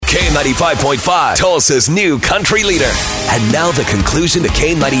K95.5, Tulsa's new country leader. And now the conclusion to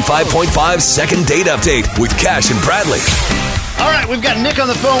K95.5's second date update with Cash and Bradley. All right, we've got Nick on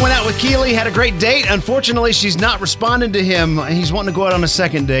the phone. Went out with Keely, had a great date. Unfortunately, she's not responding to him. He's wanting to go out on a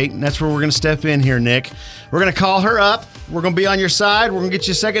second date, and that's where we're going to step in here, Nick. We're going to call her up. We're going to be on your side. We're going to get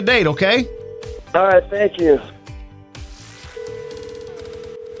you a second date, okay? All right, thank you.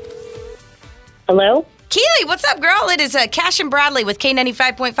 Hello? Keely, what's up, girl? It is Cash and Bradley with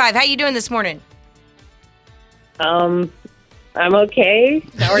K95.5. How you doing this morning? I'm okay.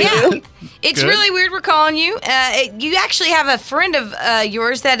 How are you? It's Good. really weird we're calling you. You actually have a friend of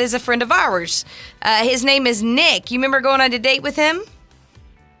yours that is a friend of ours. His name is Nick. You remember going on a date with him?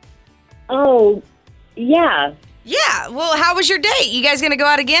 Oh, yeah. Yeah. Well, how was your date? You guys going to go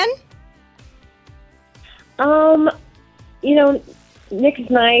out again? Nick is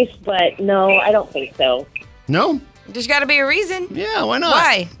nice, but no, I don't think so. No? There's got to be a reason. Yeah, why not?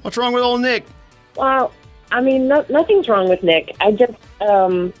 Why? What's wrong with old Nick? Well, nothing's wrong with Nick. I just,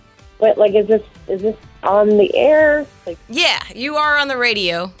 is this on the air? Yeah, you are on the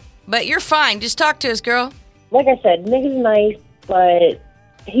radio, but you're fine. Just talk to us, girl. Like I said, Nick is nice, but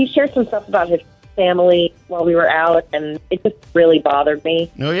he shared some stuff about his family while we were out, and it just really bothered me.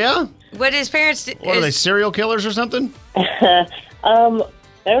 Oh, yeah? What his parents did? What, are they serial killers or something?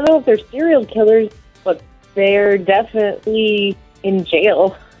 I don't know if they're serial killers, but they're definitely in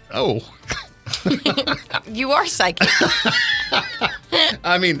jail. Oh. You are psychic.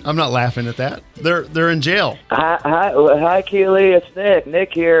 I mean, I'm not laughing at that. They're in jail. Hi, Keely. It's Nick.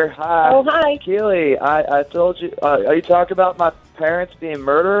 Nick here. Hi. Oh, hi. Keely, I told you. Are you talking about my parents being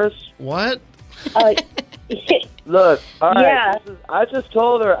murderers? What? Look, all right. Yeah. I just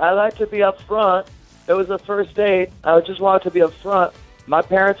told her I like to be up front. It was the first date. I just wanted to be up front. My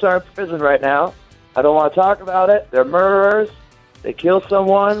parents are in prison right now. I don't want to talk about it. They're murderers. They killed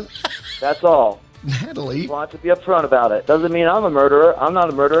someone. That's all. Natalie? I want to be upfront about it. Doesn't mean I'm a murderer. I'm not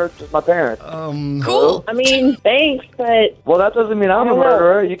a murderer. Just my parents. Cool. I mean, thanks, but Well, that doesn't mean I'm a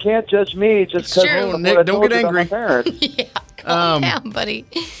murderer. You can't judge me just It's because true. of Nick, what I don't told get you about angry. my parents. Yeah, calm down, buddy.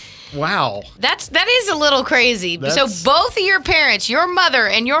 Wow. That is a little crazy. That's- So both of your parents, your mother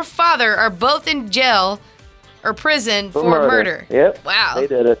and your father, are both in jail or prison for murder. Yep. Wow. They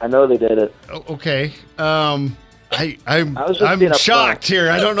did it. I know they did it. Okay. I was just I'm being upfront. shocked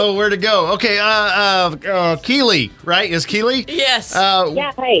here. I don't know where to go. Okay. Keely, right? Is Keely? Yes.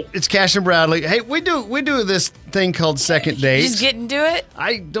 yeah, hey. It's Cash and Bradley. Hey, we do this thing called second date. Just get into it.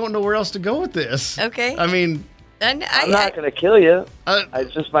 I don't know where else to go with this. Okay. I mean, I'm not going to kill you.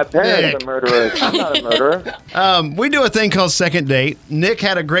 It's just my parents Nick. are murderers. I'm not a murderer. we do a thing called second date. Nick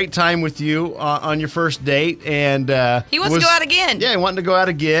had a great time with you on your first date, and He wants to go out again. Yeah, he wanted to go out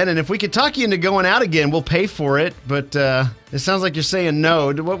again. And if we could talk you into going out again, we'll pay for it. But it sounds like you're saying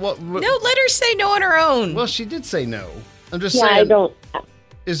no. What? No, let her say no on her own. Well, she did say no. I'm just Yeah, saying. I don't.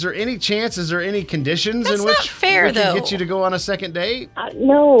 Is there any chance? Is there any conditions That's in which not fair, we can though. get you to go on a second date?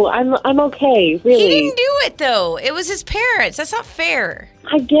 No, I'm okay, really. He didn't do it, though. It was his parents. That's not fair.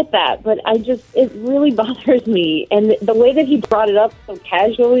 I get that, but it really bothers me. And the way that he brought it up so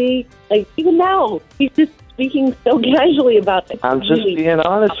casually, like, even now, he's just speaking so casually about it. I'm just Really, being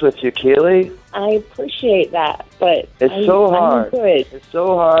honest with you, Keely. I appreciate that, but It's so hard. I'm good. It's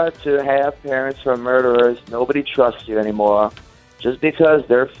so hard to have parents who are murderers. Nobody trusts you anymore. Just because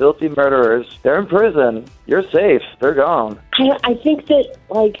they're filthy murderers, they're in prison. You're safe. They're gone. I think that,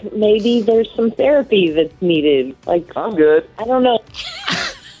 like, maybe there's some therapy that's needed. Like, I'm good. I don't know.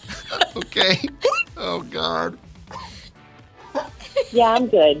 Okay. Oh God. Yeah, I'm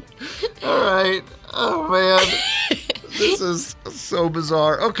good. All right. Oh man. This is so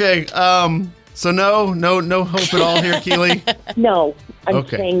bizarre. Okay. So no hope at all here, Keely. No, I'm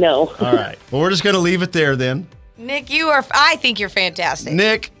Okay. saying no. All right. Well, we're just gonna leave it there then. Nick, I think you're fantastic.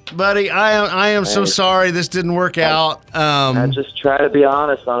 Nick, buddy, I am so sorry this didn't work out. I just try to be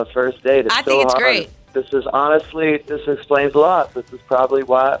honest on a first date. It's I think so it's hard. great. This explains a lot. This is probably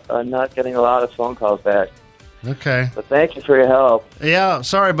why I'm not getting a lot of phone calls back. Okay. But thank you for your help. Yeah.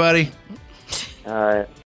 Sorry, buddy. All right.